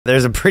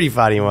There's a pretty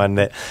funny one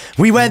that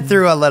we went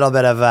through a little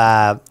bit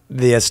of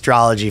the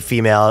astrology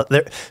female.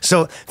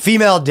 So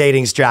female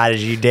dating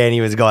strategy. Danny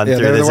was going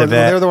through this a bit.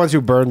 They're the ones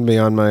who burned me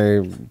on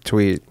my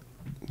tweet.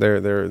 They're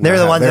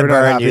the ones that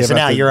burned you. So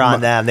now you're on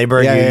them. They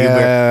burn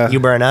you. You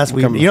burn us.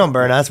 You don't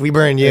burn us. We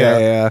burn you.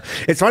 Yeah.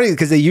 It's funny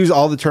because they use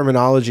all the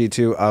terminology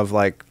too of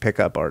like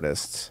pickup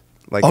artists.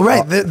 Like, oh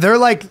right,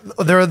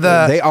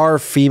 they are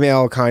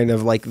female kind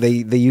of like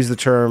they use the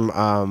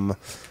term.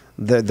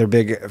 Their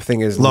big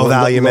thing is low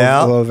value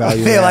male. Low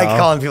value. They like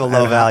calling people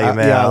low value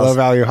males. Yeah, low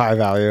value, high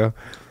value.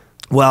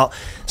 Well,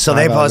 so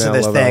they posted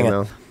this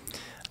thing.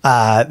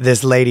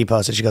 This lady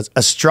posted. She goes,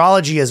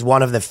 "Astrology is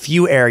one of the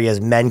few areas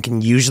men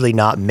can usually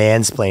not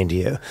mansplain to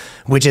you,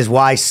 which is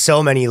why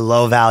so many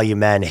low value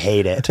men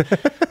hate it.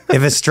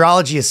 If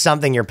astrology is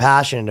something you're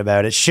passionate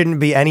about, it shouldn't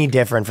be any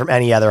different from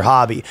any other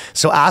hobby.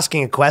 So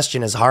asking a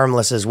question as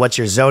harmless as what's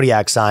your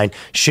zodiac sign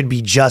should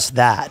be just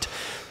that."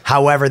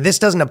 However, this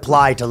doesn't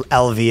apply to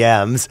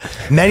LVMs.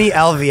 Many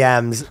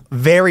LVMs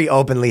very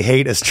openly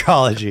hate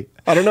astrology.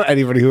 I don't know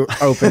anybody who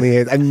openly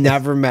hates. I've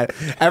never met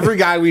every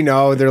guy we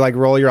know. They're like,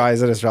 roll your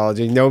eyes at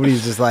astrology.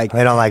 Nobody's just like,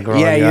 they don't like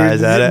rolling your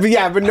eyes at it.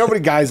 Yeah, but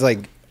nobody guys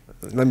like,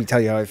 let me tell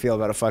you how I feel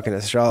about a fucking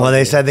astrology. Well,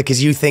 they said that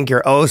because you think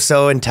your oh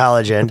so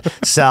intelligent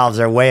selves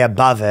are way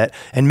above it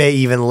and may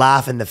even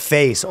laugh in the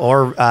face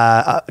or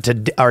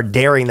are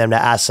daring them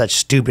to ask such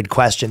stupid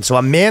questions. So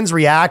a man's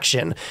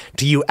reaction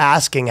to you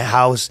asking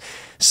how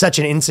such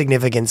an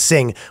insignificant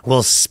thing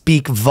will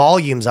speak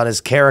volumes on his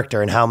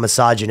character and how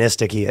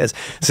misogynistic he is.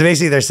 So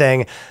basically they're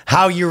saying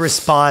how you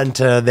respond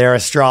to their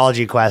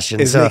astrology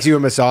questions. It makes you a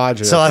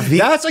misogynist. So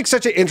that's like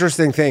such an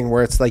interesting thing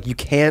where it's like you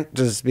can't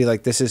just be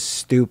like, this is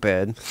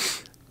stupid.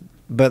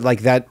 But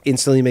like that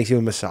instantly makes you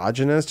a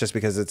misogynist just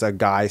because it's a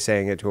guy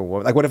saying it to a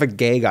woman. Like what if a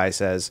gay guy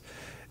says,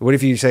 what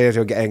if you say it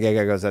to a gay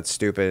guy goes, that's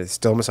stupid. It's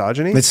still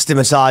misogyny? It's still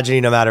misogyny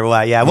no matter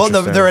what. Yeah. Well,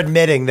 they're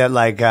admitting that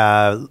like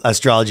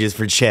astrology is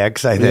for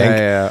chicks, I think.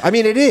 Yeah. I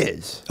mean, it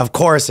is. Of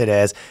course it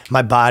is.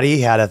 My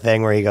buddy had a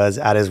thing where he goes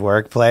at his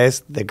workplace,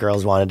 the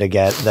girls wanted to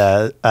get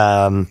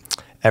the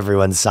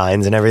everyone's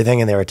signs and everything,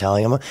 and they were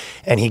telling him,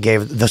 and he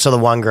gave the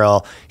one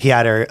girl, he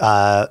had her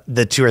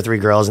the 2 or 3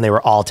 girls, and they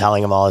were all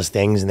telling him all his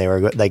things, and they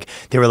were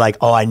like,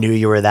 oh, I knew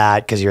you were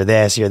that because you're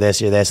this, you're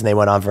this, you're this, and they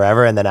went on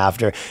forever. And then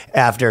after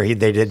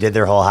they did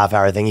their whole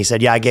half-hour thing, he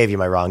said, yeah, I gave you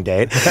my wrong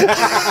date. They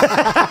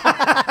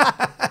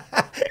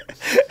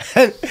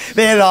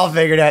had it all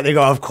figured out. They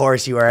go, of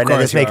course you were, and then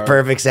this makes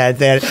perfect sense.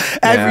 They had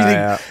everything.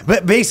 Yeah.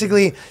 But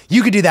basically,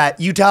 you could do that.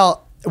 You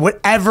tell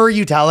whatever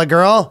you tell a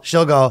girl,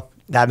 she'll go,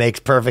 that makes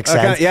perfect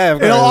sense. Okay, yeah,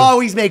 it'll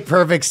always make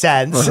perfect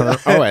sense.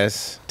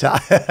 Always.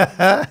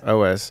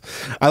 Always.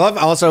 I love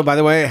also, by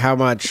the way, how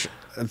much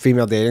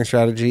female dating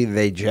strategy,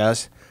 they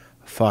just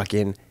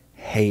fucking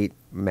hate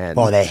men.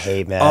 Oh, they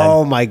hate men.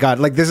 Oh my God.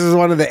 Like this is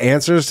one of the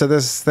answers to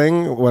this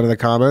thing. One of the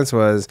comments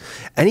was,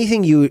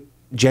 anything you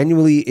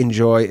genuinely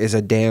enjoy is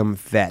a damn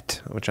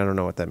vet, which I don't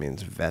know what that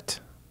means, vet.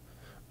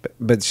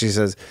 But she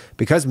says,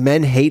 because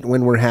men hate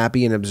when we're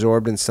happy and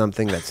absorbed in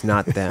something that's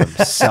not them.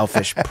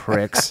 Selfish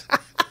pricks.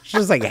 She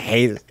just like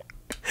hate it.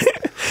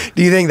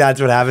 Do you think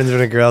that's what happens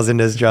when a girl's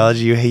into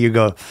astrology? You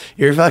go,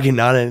 you're fucking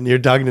not in, you're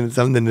talking to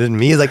something that isn't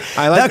me. It's like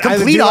the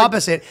complete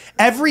opposite.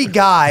 Every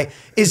guy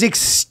is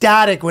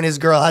ecstatic when his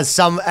girl has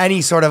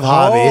any sort of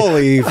hobby.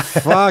 Holy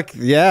fuck,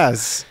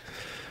 yes.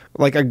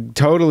 Like, I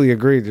totally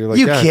agree. You're like,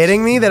 you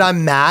kidding me that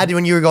I'm mad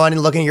when you were going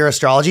and looking at your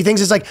astrology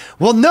things? It's like,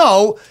 well,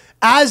 no.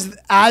 As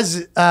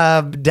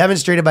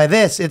demonstrated by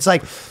this, it's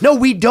like, no,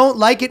 we don't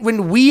like it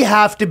when we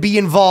have to be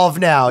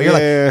involved now. You're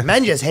like,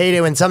 men just hate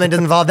it when something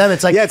doesn't involve them.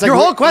 It's like, your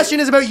whole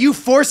question is about you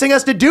forcing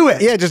us to do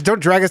it. Yeah, just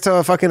don't drag us to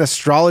a fucking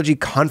astrology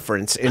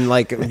conference in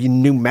like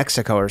New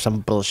Mexico or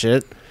some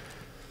bullshit.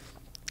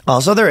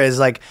 Also, there is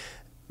like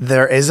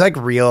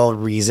real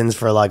reasons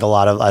for like a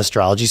lot of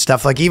astrology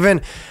stuff. Like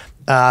even,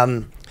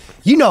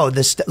 you know,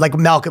 this like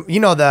Malcolm,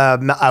 you know,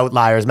 the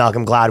outliers,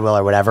 Malcolm Gladwell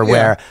or whatever,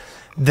 where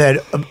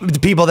the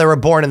people that were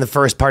born in the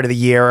first part of the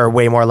year are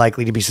way more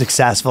likely to be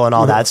successful and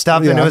all that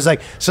stuff. And it was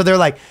like, so they're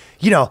like,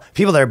 you know,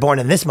 people that are born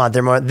in this month,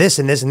 they're more this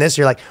and this and this.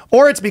 You're like,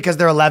 or it's because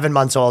they're 11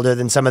 months older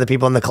than some of the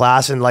people in the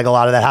class, and like a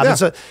lot of that happens.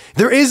 So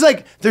there is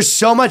like, there's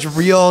so much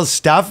real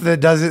stuff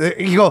that does it.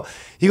 You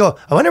go,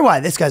 I wonder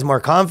why this guy's more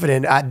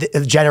confident.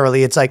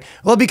 Generally, it's like,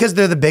 well, because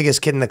they're the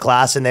biggest kid in the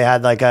class and they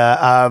had like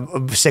a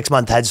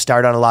 6-month head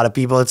start on a lot of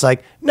people. It's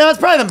like, no, it's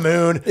probably the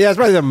moon. Yeah, it's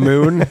probably the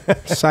moon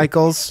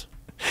cycles.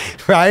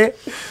 Right?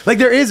 Like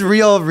there is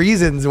real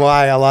reasons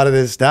why a lot of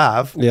this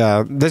stuff.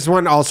 Yeah. This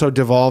one also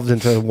devolved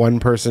into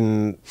one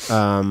person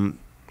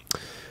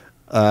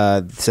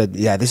said,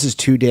 yeah, this is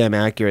too damn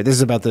accurate. This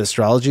is about the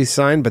astrology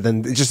sign, but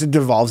then it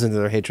devolves into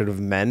their hatred of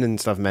men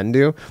and stuff men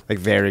do, like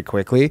very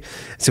quickly.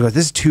 So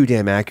this is too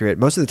damn accurate.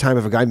 Most of the time,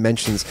 if a guy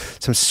mentions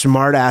some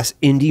smart-ass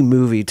indie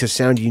movie to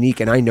sound unique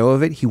and I know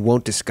of it, he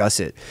won't discuss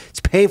it. It's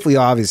painfully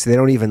obvious they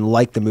don't even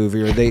like the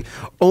movie or they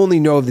only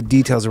know of the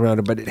details around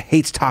it, but it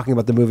hates talking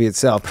about the movie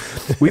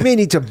itself. We may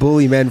need to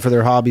bully men for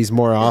their hobbies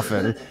more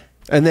often.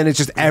 And then it's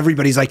just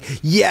everybody's like,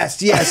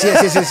 yes, yes,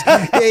 yes, yes,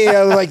 yes.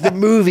 Yeah, like the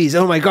movies.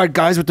 Oh my God,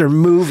 guys with their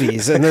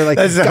movies. And they're like,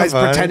 So guys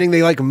funny. pretending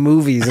they like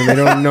movies and they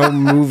don't know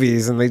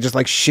movies and they just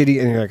like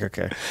shitty. And you're like,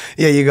 okay.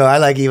 Yeah, you go, I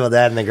like Evil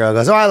Dead. And the girl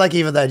goes, oh, I like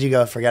Evil Dead. You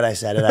go, forget I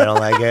said it. I don't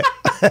like it.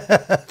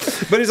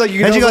 But it's like, you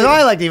And know, she goes, like,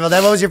 oh, I liked Evil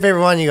Dead. What was your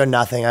favorite one? You go,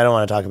 nothing. I don't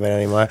want to talk about it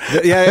anymore.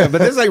 yeah, but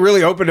this like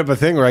really opened up a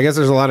thing where I guess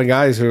there's a lot of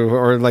guys who,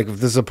 or like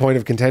this is a point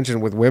of contention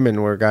with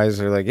women where guys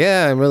are like,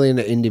 yeah, I'm really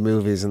into indie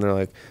movies. And they're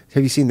like,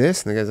 have you seen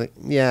this? And the guy's like,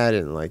 yeah, I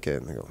didn't like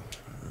it. And they go,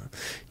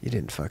 you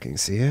didn't fucking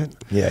see it?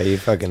 Yeah, you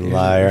fucking You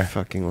liar.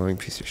 fucking lying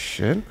piece of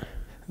shit.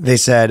 They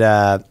said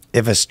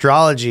if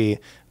astrology,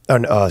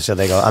 so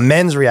they go, a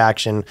men's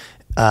reaction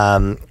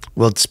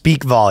will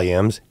speak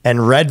volumes,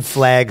 and red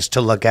flags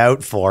to look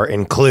out for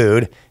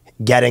include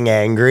getting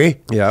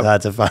angry. Yeah,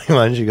 that's a funny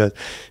one. She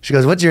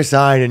goes, what's your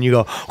sign? And you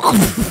go,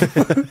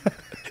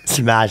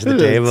 smash the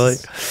table. You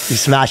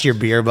smash your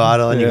beer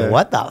bottle, and you go,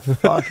 what the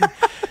fuck?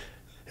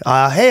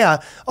 Hey,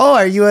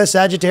 are you a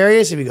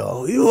Sagittarius? And we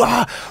go,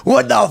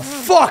 what the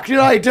fuck did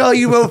I tell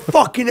you about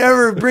fucking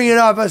ever bringing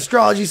up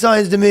astrology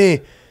signs to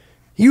me?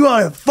 You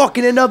want to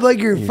fucking end up like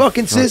your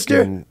fucking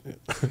sister?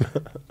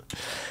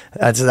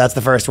 That's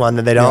the first one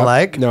that they don't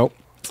like. Nope.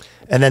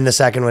 And then the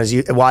second one is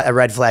a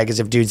red flag is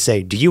if dudes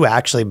say, do you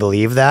actually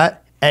believe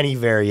that? Any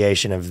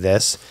variation of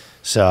this.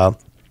 So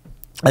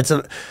that's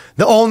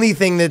the only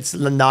thing that's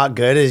not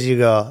good is you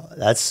go,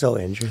 that's so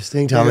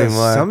interesting. Tell me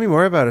more. Tell me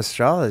more about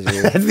astrology.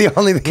 That's the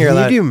only thing you're Can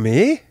allowed. you do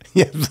me?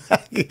 Yeah,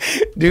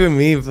 do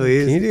me,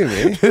 please. Can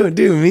you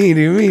do me?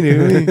 do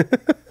me.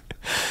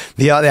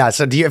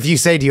 So if you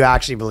say, do you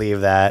actually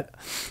believe that?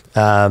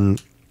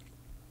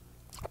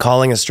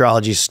 Calling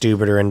astrology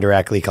stupid or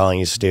indirectly calling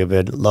you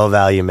stupid, low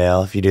value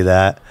male if you do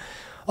that.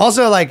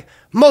 Also, like,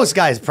 most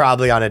guys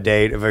probably on a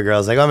date, if a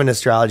girl's like, I'm in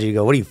astrology, you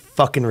go, what are you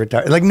fucking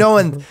retarded? Like, no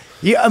one,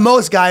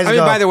 most guys I mean,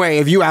 go, by the way,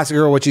 if you ask a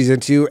girl what she's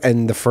into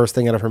and the first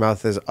thing out of her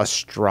mouth is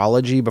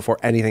astrology before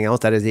anything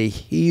else, that is a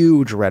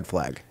huge red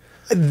flag.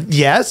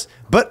 yes,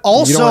 but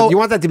also, You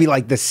want that to be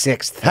like the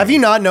sixth thing. have you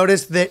not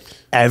noticed that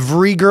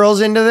every girl's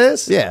into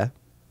this? Yeah.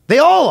 They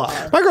all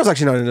are. My girl's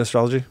actually not into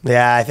astrology.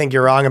 Yeah, I think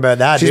you're wrong about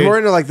that. She's dude. more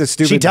into like the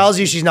stupid. She tells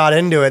you she's not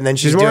into it, and then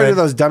she's more doing into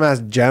those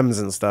dumbass gems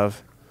and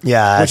stuff.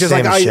 Yeah, Which is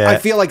like, same shit. I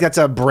feel like that's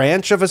a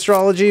branch of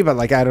astrology, but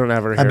like I don't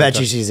ever hear I bet it.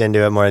 you she's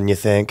into it more than you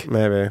think.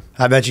 Maybe.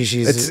 I bet you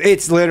she's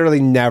It's literally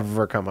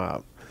never come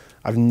up.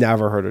 I've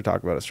never heard her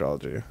talk about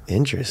astrology.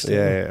 interesting.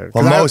 Yeah.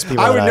 Well, 'Cause most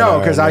people I would that know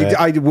because are into it.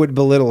 I would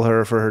belittle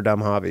her for her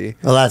dumb hobby.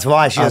 Well, that's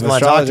why she doesn't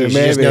want to talk to you. She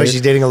just Maybe. knows she's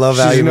dating a low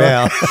value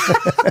male.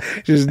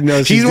 She just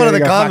knows She's one of the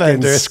dating a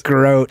fucking commenters.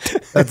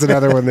 Scrote. That's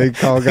another one they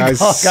call guys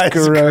Call guys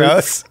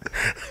scrotes.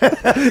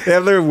 They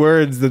have their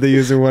words that they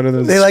use in one of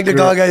those. They like to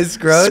call guys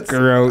scrotes.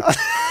 Scrote.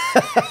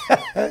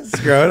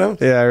 Scrotum.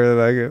 Yeah, I really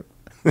like it.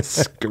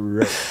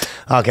 Scrote.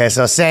 Okay,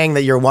 so saying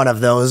that you're one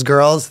of those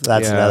girls,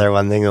 that's Yeah. another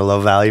one thing, the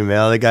low value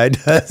male the guy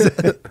does.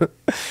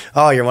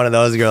 Oh, you're one of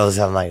those girls.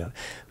 I'm like,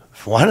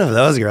 one of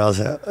those girls.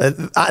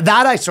 That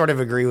I sort of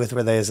agree with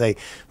where they say,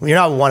 well, you're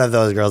not one of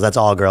those girls. That's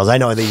all girls. I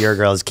know that your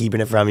girl is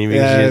keeping it from you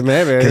Yeah,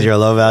 maybe. because you're a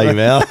low value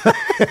male.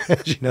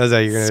 She knows how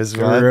you're going to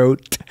respond.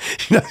 Scrote.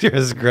 She knows you're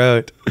a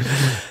scrote.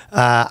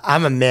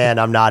 I'm a man.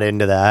 I'm not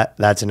into that.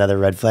 That's another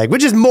red flag,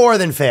 which is more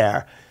than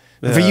fair.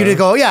 For you to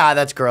go, yeah,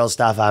 that's girl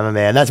stuff. I'm a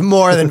man. That's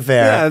more than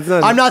fair. Yeah, it's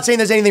not- I'm not saying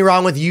there's anything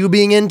wrong with you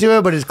being into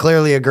it, but it's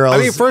clearly a girl's. I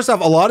mean, first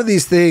off, a lot of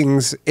these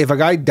things, if a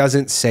guy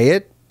doesn't say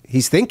it,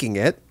 he's thinking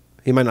it.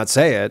 He might not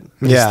say it.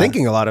 But Yeah. He's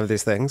thinking a lot of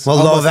these things. well,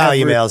 Almost low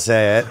value every- males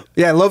say it.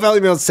 Yeah, low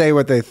value males say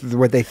what they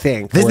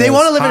think. They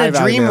want to live in a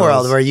high-value dream males-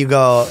 world where you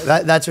go.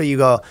 That's where you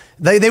go.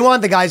 They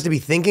want the guys to be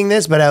thinking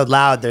this, but out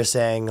loud they're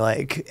saying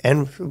like,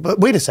 but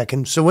wait a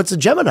second. So what's a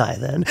Gemini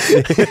then?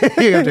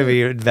 You have to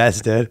be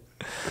invested.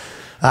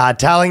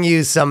 Telling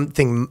you some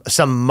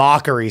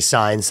mockery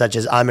signs such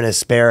as I'm an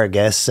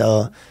asparagus,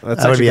 so that would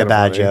actually be a kinda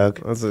bad funny.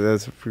 joke. That's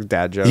a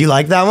dad joke. You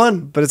like that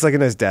one? but it's like a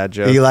nice dad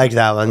joke. You like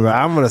that one?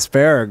 I'm an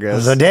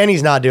asparagus. So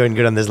Danny's not doing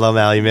good on this low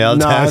value male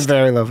no, I'm test.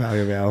 very low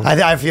value male.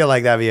 I feel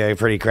like that'd be a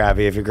pretty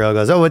crappy if your girl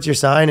goes, "Oh, what's your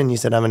sign?" and you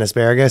said, "I'm an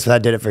asparagus." But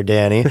that did it for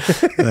Danny.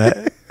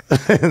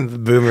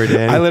 Boomer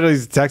Danny. I literally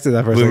texted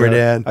that person. Boomer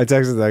Dan. I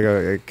texted that. I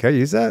go, can I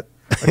use that?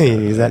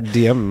 Use that.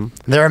 DM.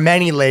 There are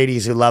many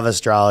ladies who love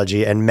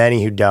astrology and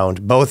many who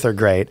don't. Both are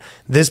great.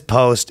 This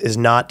post is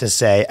not to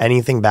say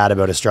anything bad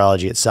about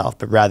astrology itself,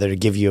 but rather to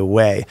give you a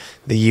way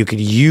that you could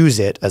use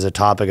it as a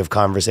topic of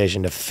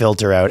conversation to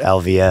filter out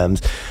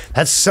LVMs.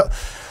 That's so...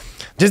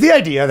 Just the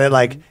idea that,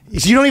 like,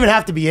 you don't even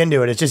have to be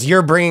into it. It's just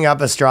you're bringing up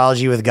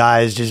astrology with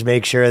guys. Just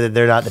make sure that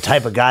they're not the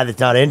type of guy that's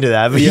not into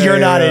that, but you're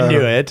not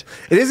into it.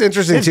 It is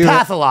interesting, It's too.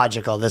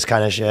 pathological, this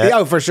kind of shit.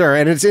 Yeah, for sure.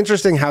 And it's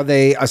interesting how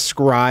they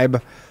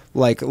ascribe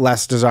like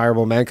less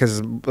desirable men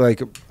because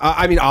like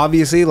I mean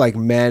obviously like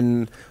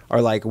men are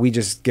like we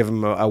just give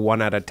them a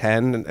 1 out of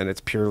 10 and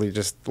it's purely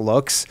just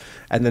looks,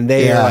 and then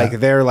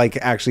they're like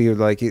actually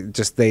like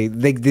just they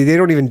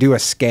don't even do a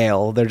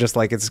scale. They're just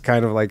like it's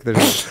kind of like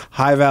there's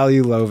high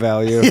value, low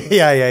value.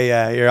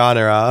 Yeah. You're on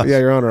or off. Yeah,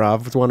 you're on or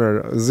off. It's 1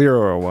 or 0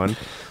 or 1.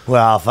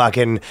 Well,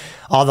 fucking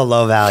all the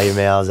low value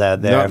males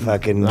out there,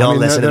 fucking don't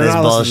listen to this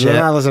bullshit.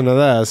 They're not listening to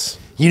this.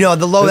 You know,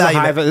 the low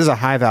value. This is a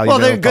high value. Well,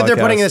 they're good. They're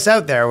podcast. putting this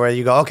out there where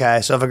you go,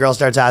 okay. So if a girl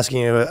starts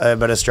asking you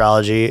about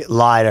astrology,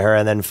 lie to her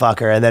and then fuck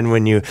her, and then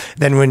when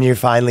you're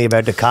finally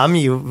about to come,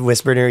 you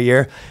whisper in her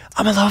ear,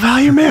 "I'm a low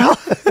value male."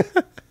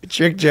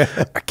 Tricked you.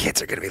 Our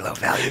kids are going to be low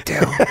value too. You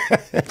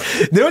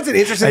know what's an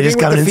interesting I just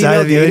thing come with the inside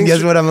female of you and dating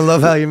guess what? I'm a low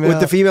value male. with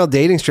the female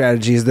dating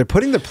strategy is they're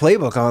putting the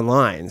playbook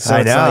online. So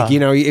I it's know. like, you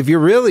know, if you're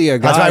really a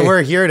guy, That's why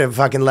we're here to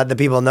fucking let the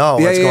people know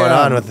what's going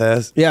on with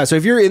this. Yeah, so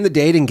if you're in the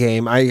dating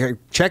game, I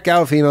check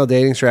out female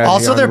dating strategy.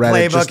 Also, on their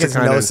Reddit just playbook to is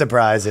kinda- no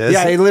surprises.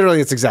 Yeah,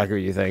 literally, it's exactly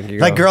what you think. You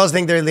Like go, girls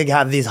think they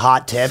have these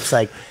hot tips,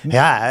 like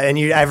and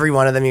you every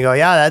one of them you go,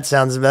 yeah, that's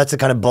the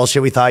kind of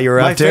bullshit we thought you were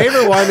my up to.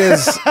 favorite one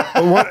is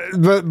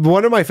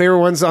one of my favorite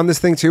ones on this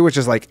thing too, which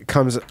is like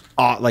comes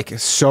like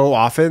so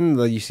often.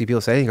 You see people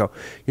say, you go,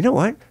 you know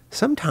what?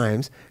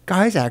 Sometimes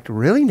guys act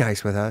really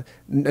nice with us,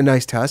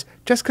 nice to us,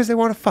 just because they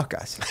want to fuck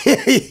us.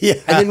 Yeah.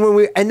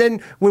 And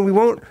then when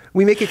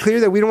we make it clear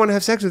that we don't want to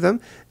have sex with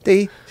them,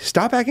 they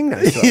stop acting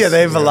nice. To us. Yeah,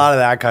 they have a lot of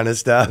that kind of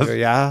stuff.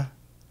 Yeah.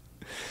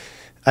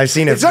 I've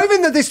seen it. It's not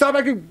even that they stop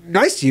acting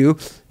nice to you.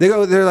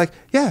 They're like,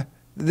 yeah,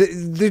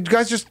 the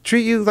guys just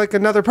treat you like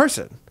another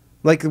person.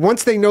 Like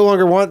once they no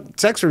longer want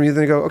sex from you,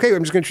 then they go, okay,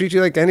 I'm just going to treat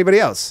you like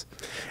anybody else.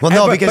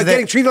 Well, But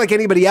getting treated like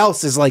anybody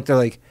else is like, they're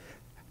like,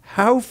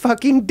 how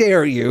fucking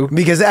dare you?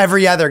 Because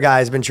every other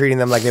guy's been treating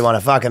them like they want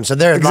to fuck him. So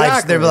they're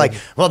like,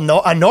 well,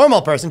 no, a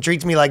normal person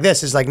treats me like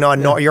this. It's like,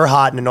 no, you're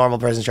hot and a normal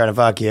person's trying to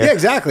fuck you. Yeah,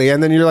 exactly.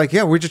 And then you're like,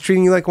 yeah, we're just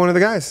treating you like one of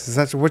the guys.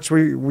 That's which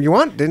you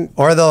want, didn't?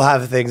 Or they'll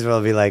have things where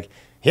they'll be like,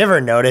 you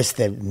ever notice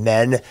that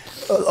men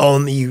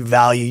only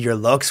value your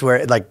looks,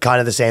 where like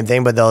kind of the same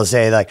thing, but they'll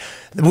say like,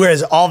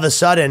 whereas all of a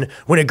sudden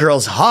when a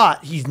girl's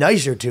hot, he's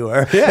nicer to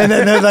her. Yeah. And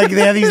then they're like,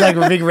 they have these like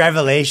big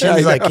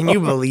revelations. Like, can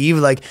you believe,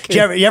 like,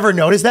 you ever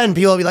notice that? And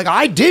people will be like,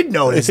 I did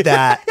notice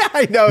that. Yeah,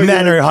 I know.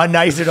 Men are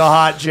nicer to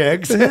hot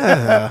chicks.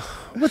 Yeah.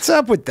 What's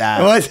up with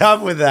that? What's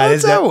up with that?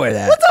 What's up with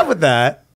that? What's up with that?